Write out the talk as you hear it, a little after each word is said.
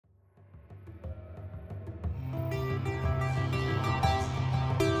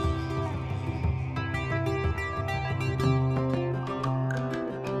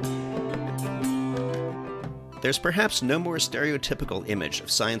There's perhaps no more stereotypical image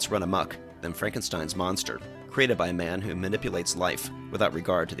of science run amok than Frankenstein's monster, created by a man who manipulates life without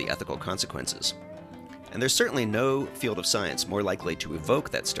regard to the ethical consequences. And there's certainly no field of science more likely to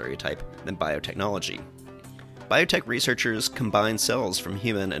evoke that stereotype than biotechnology. Biotech researchers combine cells from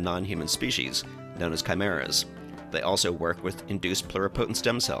human and non-human species, known as chimeras. They also work with induced pluripotent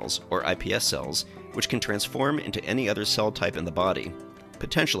stem cells, or iPS cells, which can transform into any other cell type in the body,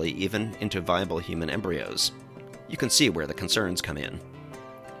 potentially even into viable human embryos. You can see where the concerns come in.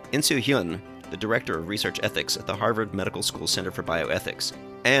 Insoo Hyun, the Director of Research Ethics at the Harvard Medical School Center for Bioethics,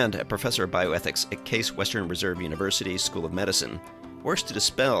 and a professor of bioethics at Case Western Reserve University School of Medicine, works to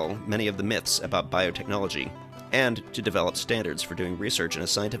dispel many of the myths about biotechnology and to develop standards for doing research in a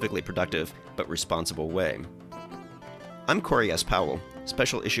scientifically productive but responsible way. I'm Corey S. Powell,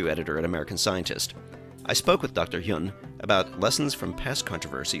 Special Issue Editor at American Scientist. I spoke with Dr. Hyun about lessons from past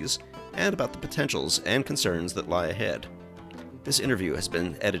controversies and about the potentials and concerns that lie ahead. This interview has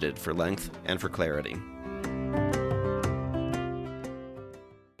been edited for length and for clarity.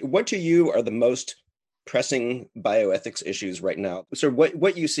 What to you are the most pressing bioethics issues right now? So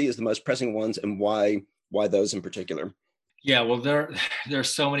what you see as the most pressing ones, and why those in particular? Yeah, well, there are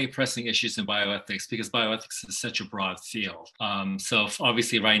so many pressing issues in bioethics because bioethics is such a broad field. So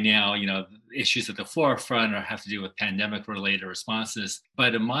obviously right now, issues at the forefront have to do with pandemic-related responses.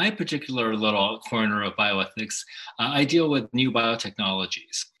 But in my particular little corner of bioethics, I deal with new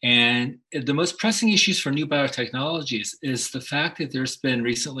biotechnologies. And the most pressing issues for new biotechnologies is the fact that there's been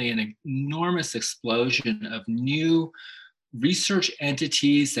recently an enormous explosion of new research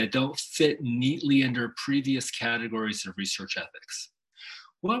entities that don't fit neatly under previous categories of research ethics.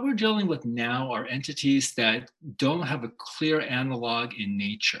 What we're dealing with now are entities that don't have a clear analog in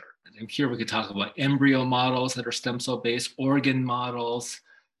nature. And here we could talk about embryo models that are stem cell based, organ models.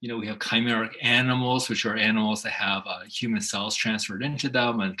 We have chimeric animals, which are animals that have human cells transferred into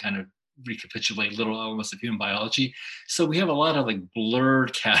them and kind of recapitulate little elements of human biology. So we have a lot of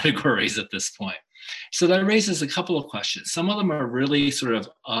blurred categories at this point. So that raises a couple of questions. Some of them are really sort of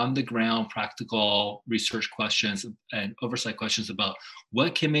on the ground, practical research questions and oversight questions about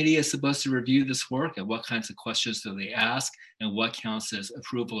what committee is supposed to review this work and what kinds of questions do they ask and what counts as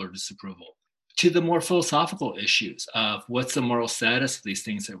approval or disapproval. To the more philosophical issues of what's the moral status of these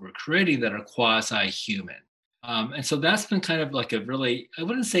things that we're creating that are quasi-human. And so that's been kind of like a really, I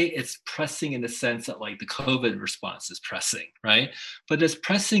wouldn't say it's pressing in the sense that the COVID response is pressing, right? But it's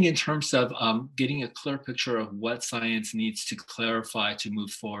pressing in terms of getting a clear picture of what science needs to clarify to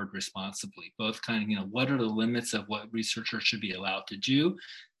move forward responsibly. Both kind of, what are the limits of what researchers should be allowed to do?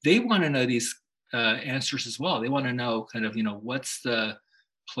 They want to know these answers as well. They want to know kind of, what's the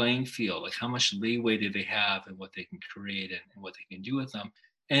playing field? How much leeway do they have and what they can create and what they can do with them?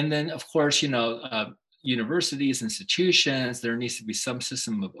 And then, of course, universities, institutions, there needs to be some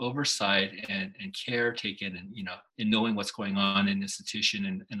system of oversight and care taken and, in knowing what's going on in an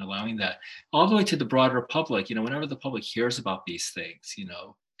institution and allowing that all the way to the broader public. Whenever the public hears about these things,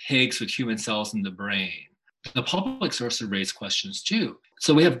 pigs with human cells in the brain, the public starts to raise questions too.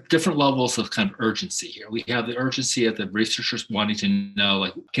 So we have different levels of kind of urgency here. We have the urgency of the researchers wanting to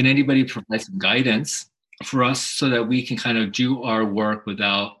know, can anybody provide some guidance for us so that we can kind of do our work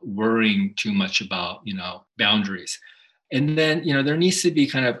without worrying too much about, boundaries. And then, there needs to be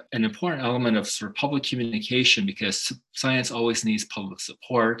kind of an important element of sort of public communication because science always needs public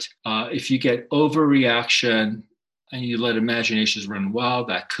support. If you get overreaction and you let imaginations run wild,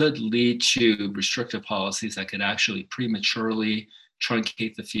 that could lead to restrictive policies that could actually prematurely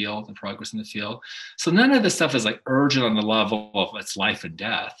truncate the field, the progress in the field. So none of this stuff is urgent on the level of it's life and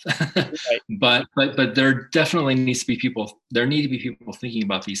death. Right. but there definitely needs to be people. There need to be people thinking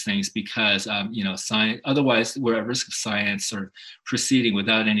about these things because science. Otherwise, we're at risk of science sort of proceeding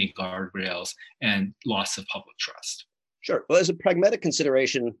without any guardrails and loss of public trust. Sure. Well, as a pragmatic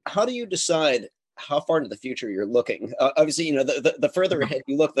consideration, how do you decide how far into the future you're looking? Obviously, the further ahead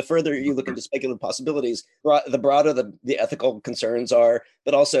you look, the further you look into speculative possibilities, the broader the ethical concerns are,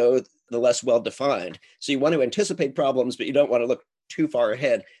 but also the less well-defined. So you want to anticipate problems, but you don't want to look too far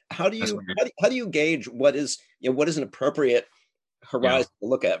ahead. How do you gauge what is an appropriate horizon to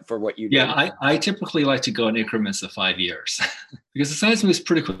look at for what you do? Yeah, I typically like to go in increments of 5 years because the science moves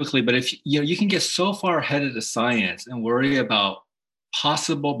pretty quickly. But if you can get so far ahead of the science and worry about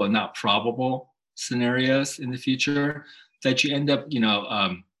possible but not probable scenarios in the future that you end up,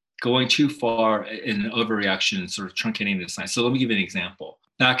 going too far in an overreaction and sort of truncating the science. So let me give you an example.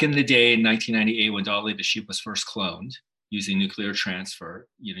 Back in the day in 1998, when Dolly the sheep was first cloned using nuclear transfer,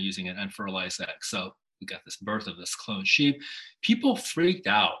 using an unfertilized egg. So we got this birth of this cloned sheep, people freaked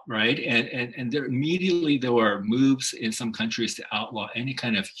out, right? And there were moves in some countries to outlaw any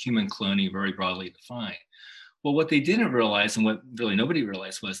kind of human cloning, very broadly defined. Well, what they didn't realize, and what really nobody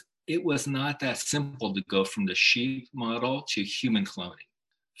realized, was it was not that simple to go from the sheep model to human cloning.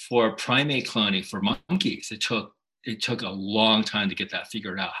 For primate cloning, for monkeys, it took a long time to get that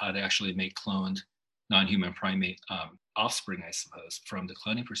figured out, how to actually make cloned non-human primate offspring, I suppose, from the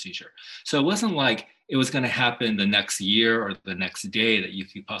cloning procedure. So it wasn't like it was going to happen the next year or the next day that you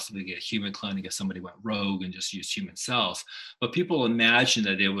could possibly get human cloning if somebody went rogue and just used human cells. But people imagined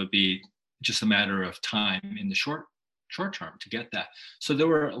that it would be just a matter of time in the short term to get that. So there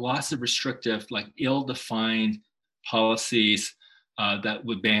were lots of restrictive, like ill-defined policies that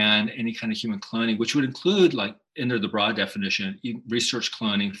would ban any kind of human cloning, which would include, like, under the broad definition, research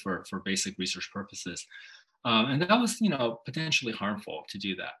cloning for basic research purposes. And that was, potentially harmful to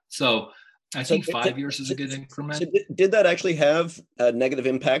do that. So I think 5 years is a good increment. So did that actually have a negative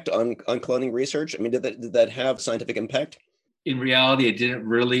impact on cloning research? I mean, did that have scientific impact? In reality, it didn't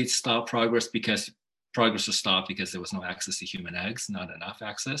really stop progress, because progress was stopped because there was no access to human eggs, not enough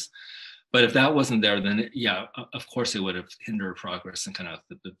access. But if that wasn't there, then yeah, of course it would have hindered progress and kind of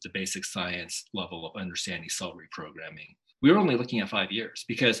the basic science level of understanding cell reprogramming. We were only looking at 5 years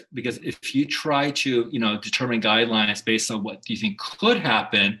because if you try to determine guidelines based on what you think could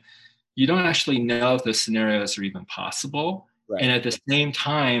happen, you don't actually know if those scenarios are even possible. Right. And at the same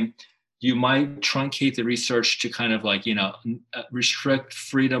time, you might truncate the research to kind of like, restrict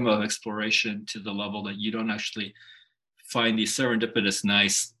freedom of exploration to the level that you don't actually find these serendipitous,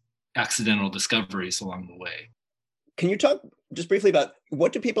 nice accidental discoveries along the way. Can you talk just briefly about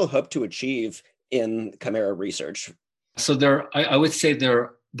what do people hope to achieve in chimera research? So I would say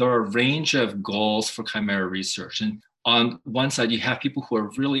there are a range of goals for chimera research. And on one side, you have people who are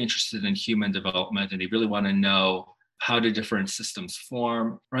really interested in human development, and they really want to know how do different systems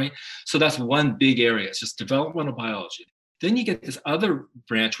form, right? So that's one big area. It's just developmental biology. Then you get this other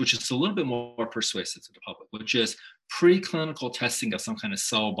branch, which is a little bit more persuasive to the public, which is preclinical testing of some kind of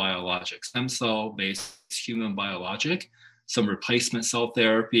cell biologic, stem cell-based human biologic, some replacement cell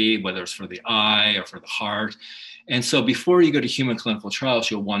therapy, whether it's for the eye or for the heart. And so before you go to human clinical trials,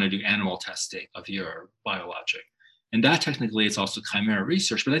 you'll want to do animal testing of your biologic. And that technically is also chimera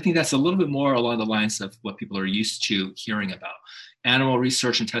research, but I think that's a little bit more along the lines of what people are used to hearing about. Animal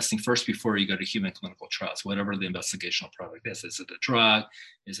research and testing first before you go to human clinical trials, whatever the investigational product is. Is it a drug?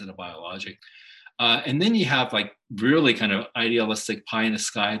 Is it a biologic? And then you have like really kind of idealistic pie in the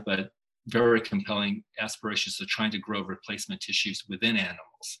sky, but very compelling aspirations of trying to grow replacement tissues within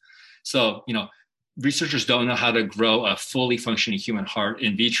animals. So, researchers don't know how to grow a fully functioning human heart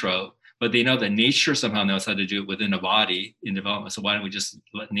in vitro, but they know that nature somehow knows how to do it within a body in development. So why don't we just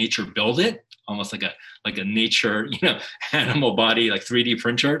let nature build it, almost like a nature, animal body, like 3D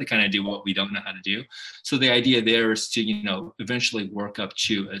printer to kind of do what we don't know how to do. So the idea there is to, eventually work up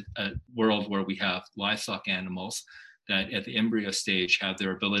to a world where we have livestock animals that at the embryo stage have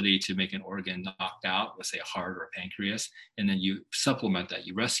their ability to make an organ knocked out, let's say a heart or a pancreas, and then you supplement that,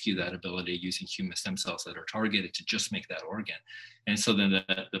 you rescue that ability using human stem cells that are targeted to just make that organ. And so then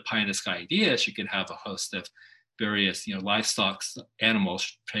the pie in the sky idea is you could have a host of various, livestock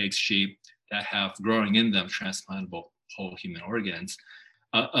animals, pigs, sheep, that have growing in them transplantable whole human organs.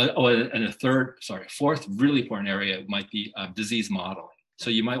 And a fourth really important area might be disease modeling. So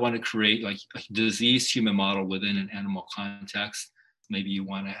you might want to create like a diseased human model within an animal context. Maybe you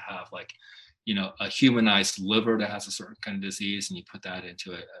want to have a humanized liver that has a certain kind of disease, and you put that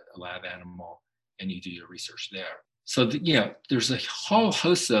into a lab animal and you do your research there. So, there's a whole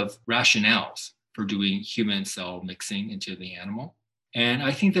host of rationales for doing human cell mixing into the animal. And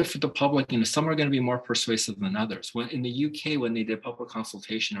I think that for the public, some are going to be more persuasive than others. In the UK, when they did public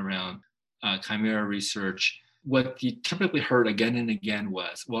consultation around chimera research, what you typically heard again and again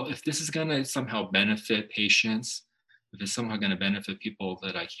was, well, if this is going to somehow benefit patients, if it's somehow going to benefit people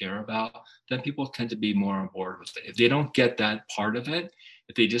that I care about, then people tend to be more on board with it. If they don't get that part of it,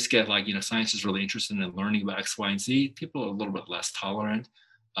 if they just get science is really interested in learning about X, Y, and Z, people are a little bit less tolerant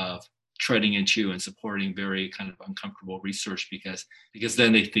of treading into and supporting very kind of uncomfortable research because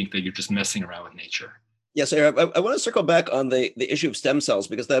then they think that you're just messing around with nature. Yes, I want to circle back on the issue of stem cells,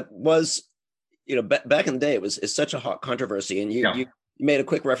 because that was, back in the day, it's such a hot controversy, and you made a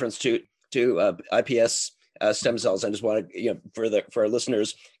quick reference to IPS stem cells. I just want to, for our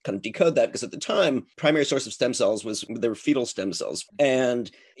listeners, kind of decode that, because at the time, primary source of stem cells they were fetal stem cells.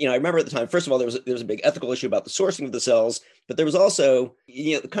 And, I remember at the time, first of all, there was a big ethical issue about the sourcing of the cells, but there was also,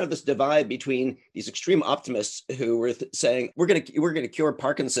 kind of this divide between these extreme optimists who were saying, we're going to cure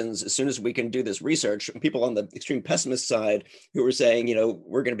Parkinson's as soon as we can do this research, and people on the extreme pessimist side who were saying,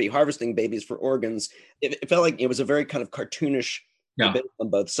 we're going to be harvesting babies for organs. It felt like it was a very kind of cartoonish debate on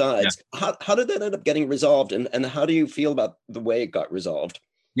both sides. Yeah. How did that end up getting resolved, and how do you feel about the way it got resolved?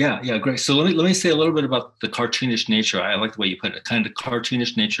 Yeah, great. So let me say a little bit about the cartoonish nature. I like the way you put it, kind of the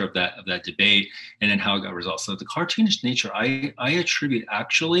cartoonish nature of that debate, and then how it got resolved. So the cartoonish nature, I attribute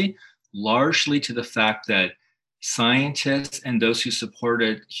actually largely to the fact that scientists and those who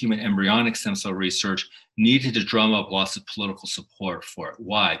supported human embryonic stem cell research needed to drum up lots of political support for it.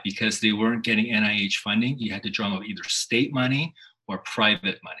 Why? Because they weren't getting NIH funding. You had to drum up either state money or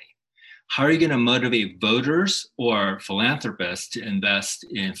private money. How are you going to motivate voters or philanthropists to invest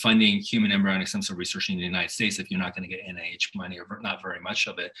in funding human embryonic stem cell research in the United States if you're not going to get NIH money, or not very much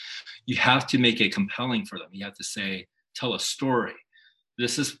of it? You have to make it compelling for them. You have to tell a story.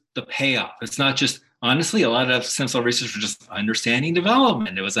 This is the payoff. It's not just, honestly, a lot of stem cell research was just understanding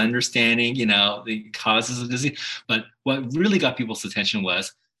development. It was understanding, the causes of disease. But what really got people's attention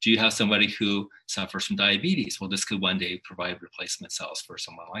was, do you have somebody who suffers from diabetes? Well, this could one day provide replacement cells for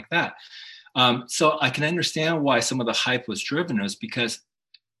someone like that. So I can understand why some of the hype was driven. It was because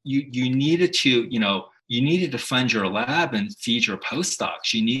you needed to fund your lab and feed your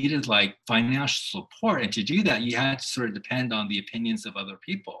postdocs. You needed financial support. And to do that, you had to sort of depend on the opinions of other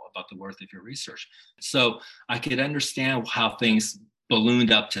people about the worth of your research. So I could understand how things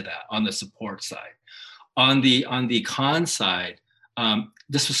ballooned up to that on the support side. On the con side,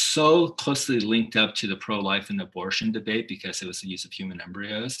 this was so closely linked up to the pro-life and abortion debate because it was the use of human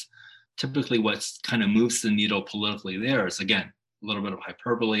embryos. Typically, what kind of moves the needle politically there is, again, a little bit of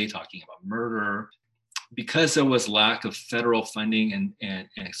hyperbole, talking about murder. Because there was lack of federal funding and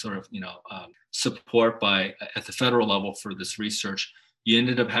sort of support at the federal level for this research, you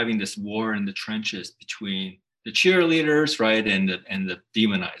ended up having this war in the trenches between the cheerleaders, right, and the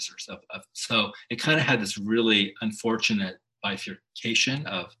demonizers. So it kind of had this really unfortunate bifurcation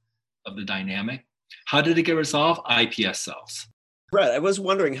of the dynamic. How did it get resolved? iPS cells. Right. I was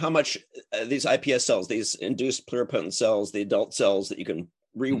wondering how much these iPS cells, these induced pluripotent cells, the adult cells that you can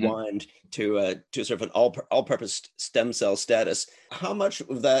rewind to sort of an all-purpose stem cell status, how much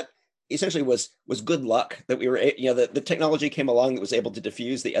of that essentially was good luck that we were, the technology came along that was able to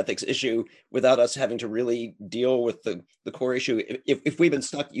diffuse the ethics issue without us having to really deal with the core issue. If we'd been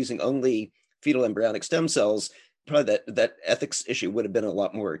stuck using only fetal embryonic stem cells, probably that ethics issue would have been a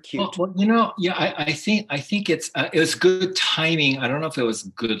lot more acute. Well, I think it was good timing. I don't know if it was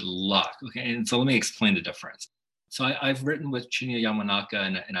good luck. Okay, and so let me explain the difference. So I've written with Shinya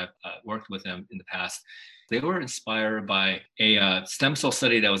Yamanaka and I've worked with them in the past. They were inspired by a stem cell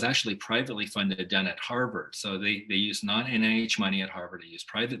study that was actually privately funded done at Harvard. So they used non-NIH money at Harvard. They used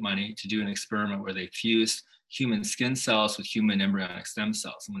private money to do an experiment where they fused human skin cells with human embryonic stem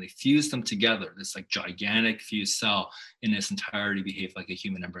cells. And when they fused them together, this gigantic fused cell in its entirety behaved like a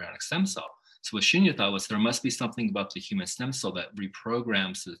human embryonic stem cell. So what Shinya thought was there must be something about the human stem cell that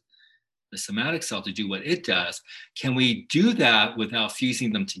reprograms the somatic cell to do what it does. Can we do that without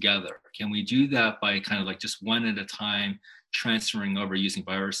fusing them together? Can we do that by kind of just one at a time transferring over using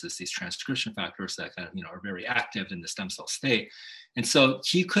viruses, these transcription factors that kind of, are very active in the stem cell state? And so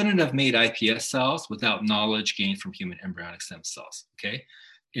he couldn't have made iPS cells without knowledge gained from human embryonic stem cells, okay?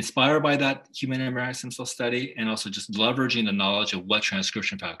 Inspired by that human embryonic stem cell study and also just leveraging the knowledge of what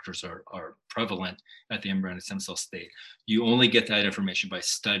transcription factors are prevalent at the embryonic stem cell state. You only get that information by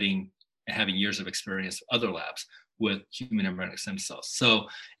studying and having years of experience with other labs with human embryonic stem cells. So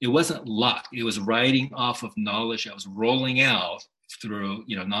it wasn't luck. It was riding off of knowledge that was rolling out through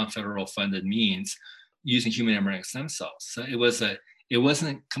non-federal funded means using human embryonic stem cells. So it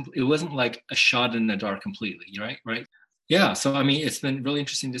wasn't like a shot in the dark completely, right? Yeah. So I mean, it's been really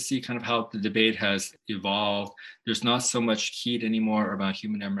interesting to see kind of how the debate has evolved. There's not so much heat anymore about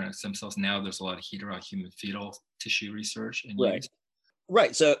human embryonic stem cells. Now there's a lot of heat around human fetal tissue research and use.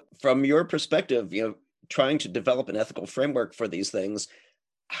 Right. So from your perspective, trying to develop an ethical framework for these things,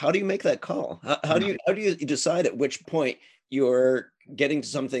 how do you make that call? How do you decide at which point you're getting to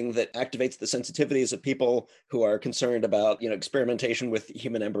something that activates the sensitivities of people who are concerned about, experimentation with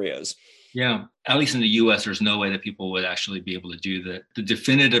human embryos? Yeah, at least in the US, there's no way that people would actually be able to do the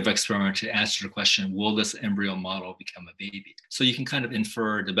definitive experiment to answer the question, will this embryo model become a baby? So you can kind of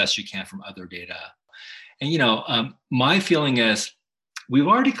infer the best you can from other data. And, my feeling is We've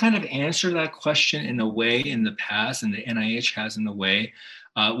already kind of answered that question in a way in the past, and the NIH has in a way,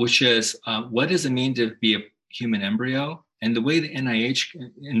 which is what does it mean to be a human embryo? And the way the NIH,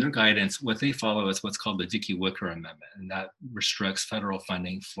 in their guidance, what they follow is what's called the Dickey-Wicker Amendment, and that restricts federal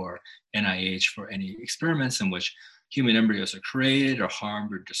funding for NIH for any experiments in which human embryos are created or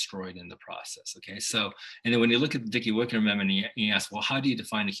harmed or destroyed in the process. Okay, so, and then when you look at the Dickey-Wicker Amendment and you ask, well, how do you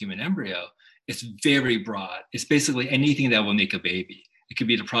define a human embryo? It's very broad. It's basically anything that will make a baby. It could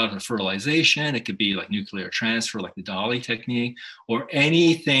be the product of fertilization. It could be like nuclear transfer, like the Dolly technique, or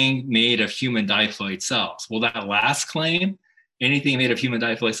anything made of human diploid cells. Well, that last claim, anything made of human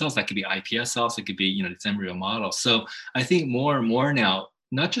diploid cells, that could be iPS cells. It could be, its embryo model. So I think more and more now,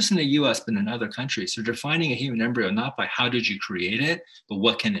 not just in the US, but in other countries, they're defining a human embryo not by how did you create it, but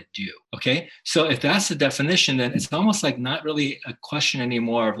what can it do, okay? So if that's the definition, then it's almost like not really a question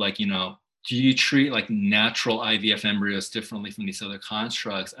anymore of like, do you treat like natural IVF embryos differently from these other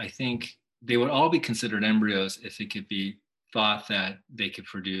constructs? I think they would all be considered embryos if it could be thought that they could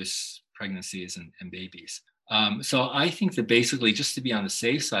produce pregnancies and babies. So I think that basically, just to be on the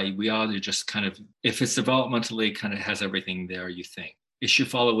safe side, we ought to just kind of, if it's developmentally kind of has everything there, you think, it should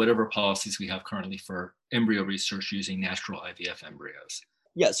follow whatever policies we have currently for embryo research using natural IVF embryos.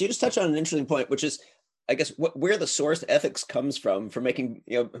 Yeah, so you just touched on an interesting point, which is, I guess, where the source ethics comes from for making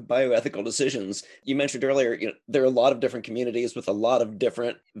bioethical decisions. You mentioned earlier, there are a lot of different communities with a lot of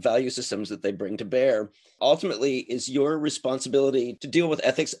different value systems that they bring to bear. Ultimately, is your responsibility to deal with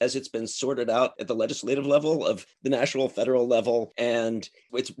ethics as it's been sorted out at the legislative level of the national, federal level, and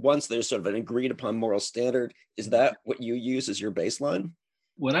it's once there's sort of an agreed upon moral standard, is that what you use as your baseline?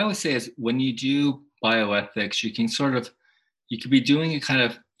 What I would say is when you do bioethics, you could be doing it kind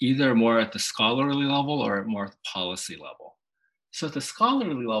of either more at the scholarly level or more at the policy level. So at the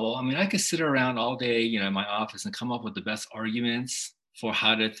scholarly level, I could sit around all day, in my office and come up with the best arguments for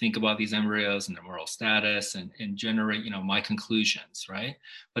how to think about these embryos and their moral status and generate, my conclusions, right?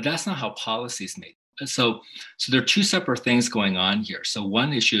 But that's not how policy is made. So there are two separate things going on here. So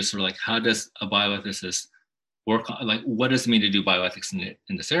one issue is sort of like, how does a bioethicist work on, like, what does it mean to do bioethics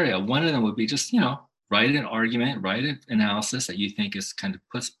in this area? One of them would be just, write an argument, write an analysis that you think is kind of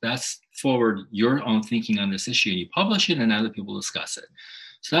puts best forward your own thinking on this issue, and you publish it and other people discuss it.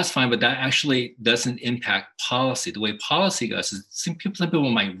 So that's fine, but that actually doesn't impact policy. The way policy goes is some people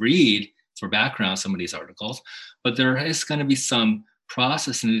might read for background some of these articles, but there is going to be some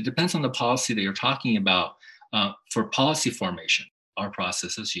process, and it depends on the policy that you're talking about for policy formation. Our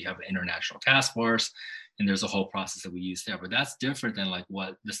processes, you have an international task force, and there's a whole process that we use there, but that's different than like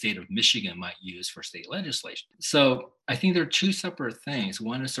what the state of Michigan might use for state legislation. So I think there are two separate things.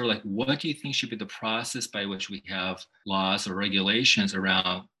 One is sort of like, what do you think should be the process by which we have laws or regulations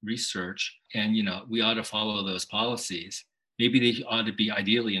around research? And, we ought to follow those policies. Maybe they ought to be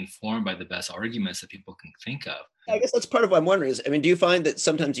ideally informed by the best arguments that people can think of. I guess that's part of what I'm wondering is, do you find that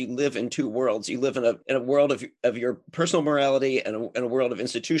sometimes you live in two worlds? You live in a world of your personal morality and a world of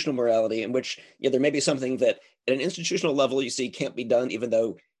institutional morality, in which there may be something that at an institutional level you see can't be done, even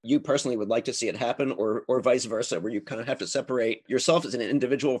though you personally would like to see it happen, or vice versa, where you kind of have to separate yourself as an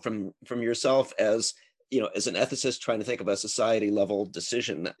individual from yourself as as an ethicist trying to think of a society level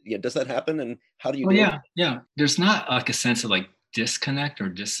decision. Does that happen? And how do you? Yeah. There's not like a sense of like disconnect or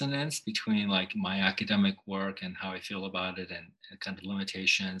dissonance between like my academic work and how I feel about it and kind of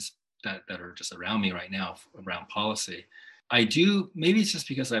limitations that are just around me right now around policy. I do, maybe it's just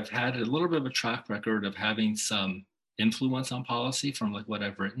because I've had a little bit of a track record of having some influence on policy from like what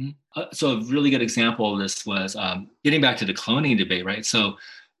I've written. So a really good example of this was getting back to the cloning debate, right? So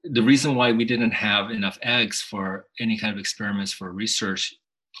the reason why we didn't have enough eggs for any kind of experiments for research,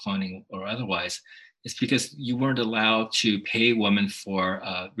 cloning or otherwise, is because you weren't allowed to pay women for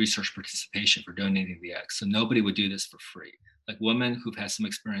research participation for donating the eggs. So nobody would do this for free. Like women who've had some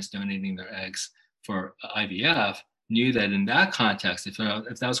experience donating their eggs for IVF knew that in that context, if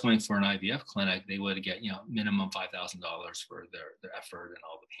that was going for an IVF clinic, they would get minimum $5,000 for their effort and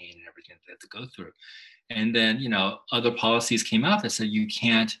all the pain and everything they had to go through. And then other policies came out that said you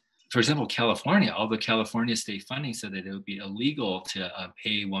can't. For example, California, all the California state funding said that it would be illegal to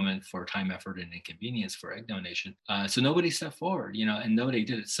pay women for time, effort, and inconvenience for egg donation. So nobody stepped forward, and nobody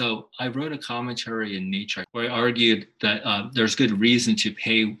did it. So I wrote a commentary in Nature where I argued that there's good reason to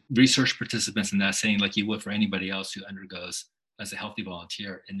pay research participants in that setting like you would for anybody else who undergoes, as a healthy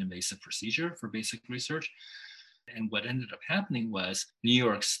volunteer, an invasive procedure for basic research. And what ended up happening was New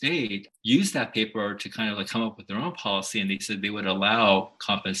York State used that paper to kind of like come up with their own policy. And they said they would allow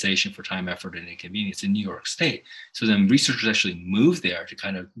compensation for time, effort, and inconvenience in New York State. So then researchers actually moved there to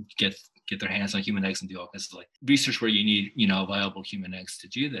kind of get get their hands on human eggs and do all kinds of like research where you need, viable human eggs to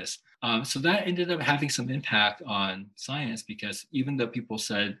do this. So that ended up having some impact on science, because even though people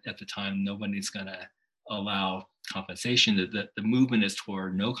said at the time nobody's going to allow compensation, that the movement is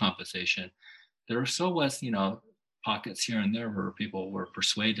toward no compensation, there still was, pockets here and there where people were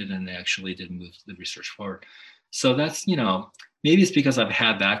persuaded and they actually did move the research forward. So that's, maybe it's because I've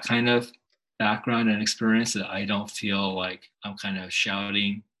had that kind of background and experience that I don't feel like I'm kind of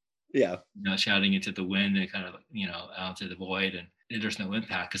shouting, shouting into the wind and kind of, out to the void, and there's no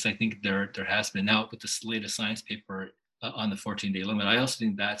impact. Because I think there has been now with this latest science paper on the 14-day limit. I also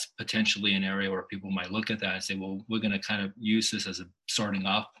think that's potentially an area where people might look at that and say, well, we're going to kind of use this as a starting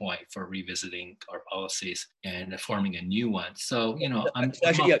off point for revisiting our policies and forming a new one. So,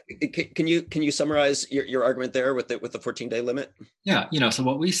 can you summarize your argument there with the 14-day limit? Yeah, so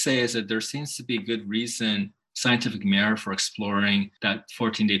what we say is that there seems to be good reason, scientific merit for exploring that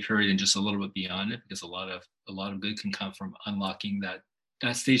 14-day period and just a little bit beyond it, because a lot of good can come from unlocking that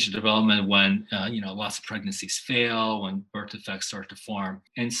stage of development when lots of pregnancies fail, when birth defects start to form.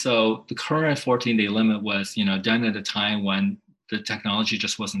 And so the current 14-day limit was done at a time when the technology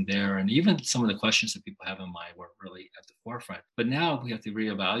just wasn't there, and even some of the questions that people have in mind were really at the forefront. But now we have to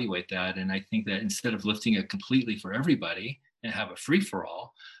reevaluate that, and I think that instead of lifting it completely for everybody and have a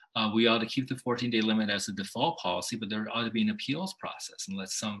free-for-all, we ought to keep the 14-day limit as a default policy, but there ought to be an appeals process and let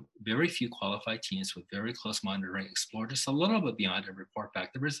some very few qualified teams with very close monitoring explore just a little bit beyond and report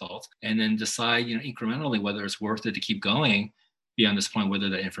back the results, and then decide, incrementally whether it's worth it to keep going beyond this point, whether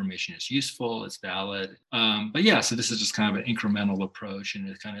that information is useful, it's valid. But yeah, so this is just kind of an incremental approach, and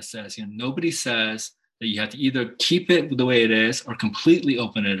it kind of says, nobody says that you have to either keep it the way it is or completely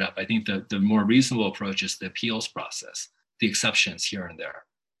open it up. I think the more reasonable approach is the appeals process, the exceptions here and there.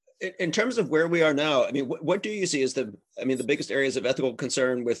 In terms of where we are now, I mean, what do you see as the biggest areas of ethical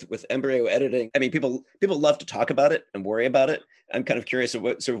concern with embryo editing? I mean, people love to talk about it and worry about it. I'm kind of curious of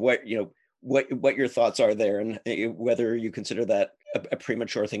what your thoughts are there, and whether you consider that a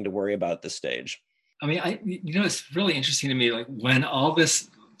premature thing to worry about at this stage. I mean, it's really interesting to me, like when all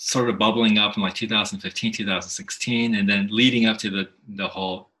this sort of bubbling up in like 2015, 2016, and then leading up to the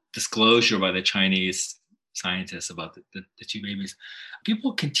whole disclosure by the Chinese scientists about the two babies,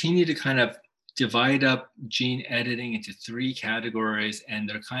 people continue to kind of divide up gene editing into three categories, and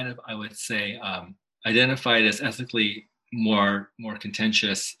they're kind of, I would say, identified as ethically more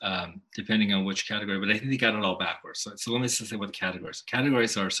contentious, depending on which category, but I think they got it all backwards. So let me just say what the categories.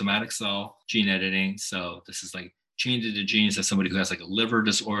 Categories are somatic cell gene editing. So this is like changes the genes of somebody who has like a liver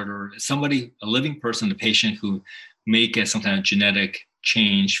disorder, a living person, a patient who may get some kind of genetic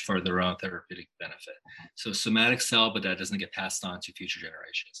change for their own therapeutic benefit. So somatic cell, but that doesn't get passed on to future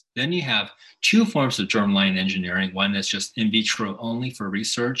generations. Then you have two forms of germline engineering. One is just in vitro only for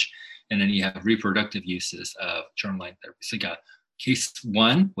research, and then you have reproductive uses of germline therapy. So you got case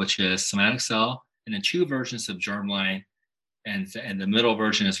one, which is somatic cell, and then two versions of germline, and the middle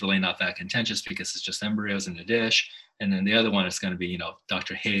version is really not that contentious because it's just embryos in a dish. And then the other one is going to be,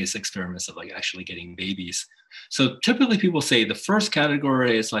 Dr. Hayes' experiments of like actually getting babies. So typically people say the first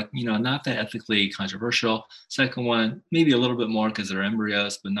category is like, not that ethically controversial. Second one, maybe a little bit more because they're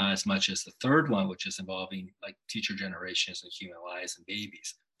embryos, but not as much as the third one, which is involving like future generations of human lives and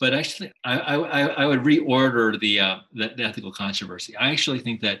babies. But actually, I would reorder the ethical controversy. I actually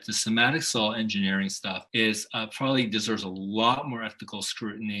think that the somatic cell engineering stuff is probably deserves a lot more ethical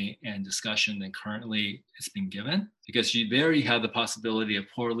scrutiny and discussion than currently it's been given, because you have the possibility of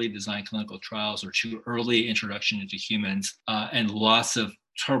poorly designed clinical trials or too early introduction into humans, and lots of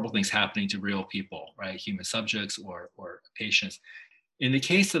terrible things happening to real people, right? Human subjects or patients. In the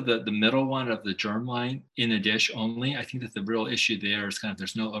case of the middle one of the germline in a dish only, I think that the real issue there is kind of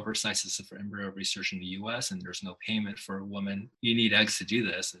there's no oversight system for embryo research in the US, and there's no payment for a woman. You need eggs to do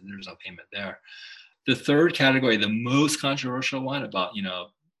this, and there's no payment there. The third category, the most controversial one about,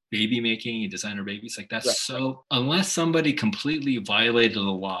 baby making and designer babies, like that's right. So unless somebody completely violated the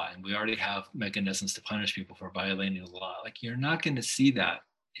law, and we already have mechanisms to punish people for violating the law, like you're not going to see that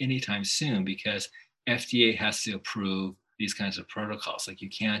anytime soon, because FDA has to approve these kinds of protocols. Like you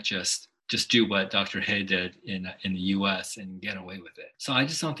can't just do what Dr. Hay did in the US and get away with it. So I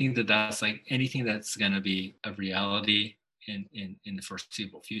just don't think that that's like anything that's going to be a reality in the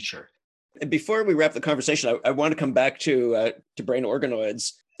foreseeable future. And before we wrap the conversation, I want to come back to brain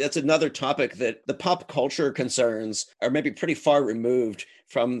organoids. That's another topic that the pop culture concerns are maybe pretty far removed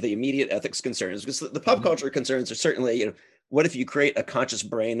from the immediate ethics concerns, because the pop culture concerns are certainly, what if you create a conscious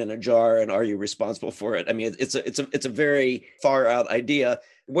brain in a jar, and are you responsible for it? I mean, it's a very far out idea.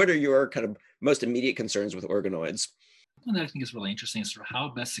 What are your kind of most immediate concerns with organoids? One that I think is really interesting is sort of how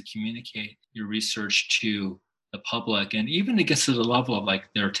best to communicate your research to the public, and even it gets to the level of like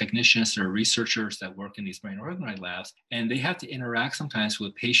there are technicians or researchers that work in these brain organoid labs, and they have to interact sometimes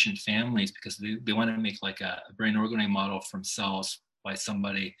with patient families because they want to make like a brain organoid model from cells by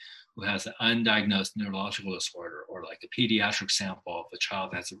somebody who has an undiagnosed neurological disorder, or like a pediatric sample of a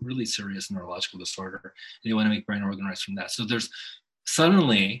child that has a really serious neurological disorder, and they want to make brain organoids from that. So there's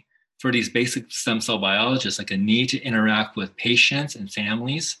suddenly, for these basic stem cell biologists, like a need to interact with patients and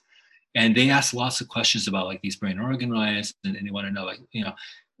families. And they ask lots of questions about like these brain organoids, and they want to know, like,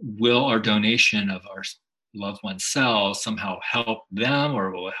 will our donation of our loved one's cells somehow help them,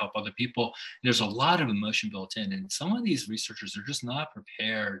 or will it help other people? There's a lot of emotion built in, and some of these researchers are just not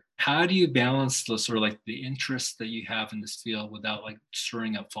prepared. How do you balance the sort of like the interest that you have in this field without like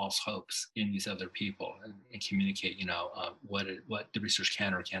stirring up false hopes in these other people, and communicate, what the research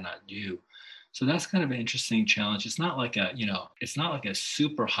can or cannot do? So that's kind of an interesting challenge. It's not like a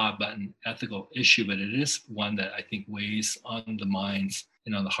super hot button ethical issue, but it is one that I think weighs on the minds,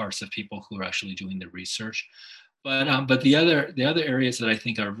 the hearts of people who are actually doing the research. But the other areas that I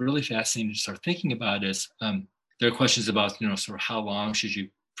think are really fascinating to start thinking about is there are questions about, sort of how long should you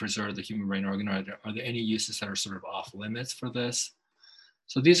preserve the human brain organoid? Are there any uses that are sort of off limits for this?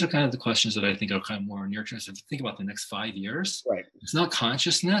 So these are kind of the questions that I think are kind of more near term. So if you think about the next 5 years, right, it's not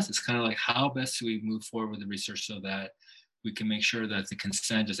consciousness. It's kind of like how best do we move forward with the research so that we can make sure that the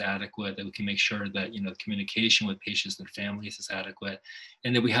consent is adequate, that we can make sure that, the communication with patients and families is adequate,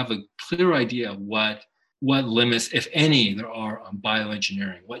 and that we have a clear idea of what limits, if any, there are on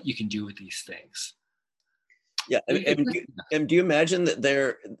bioengineering, what you can do with these things. Yeah, and do you imagine that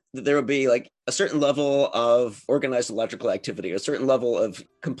there will be like a certain level of organized electrical activity, a certain level of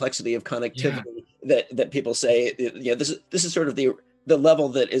complexity of connectivity that people say, this is sort of the level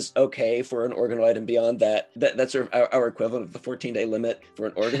that is okay for an organoid, and beyond that's sort of our equivalent of the 14-day limit for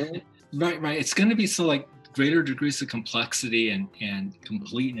an organoid? Right. It's going to be so like greater degrees of complexity and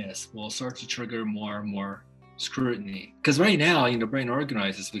completeness will start to trigger more and more scrutiny. Because right now, brain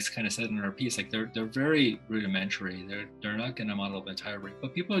organoids, as we kind of said in our piece, like they're very rudimentary. They're not going to model the entire brain,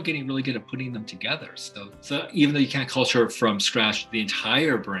 but people are getting really good at putting them together. So even though you can't culture from scratch the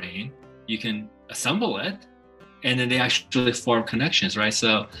entire brain, you can assemble it, and then they actually form connections, right?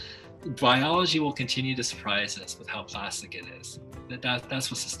 So biology will continue to surprise us with how plastic it is.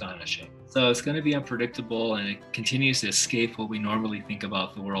 That's what's astonishing. So it's going to be unpredictable, and it continues to escape what we normally think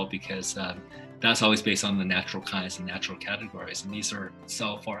about the world, because that's always based on the natural kinds and natural categories. And these are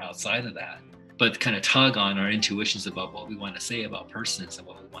so far outside of that, but kind of tug on our intuitions about what we want to say about persons and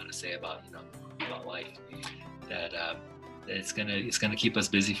what we want to say about, about life, that it's gonna keep us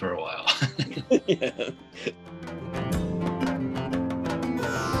busy for a while. Yeah.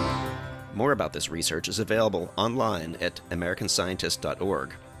 More about this research is available online at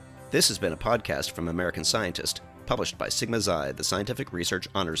americanscientist.org. This has been a podcast from American Scientist, published by Sigma Xi, the Scientific Research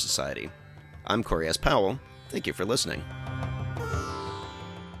Honor Society. I'm Corey S. Powell. Thank you for listening.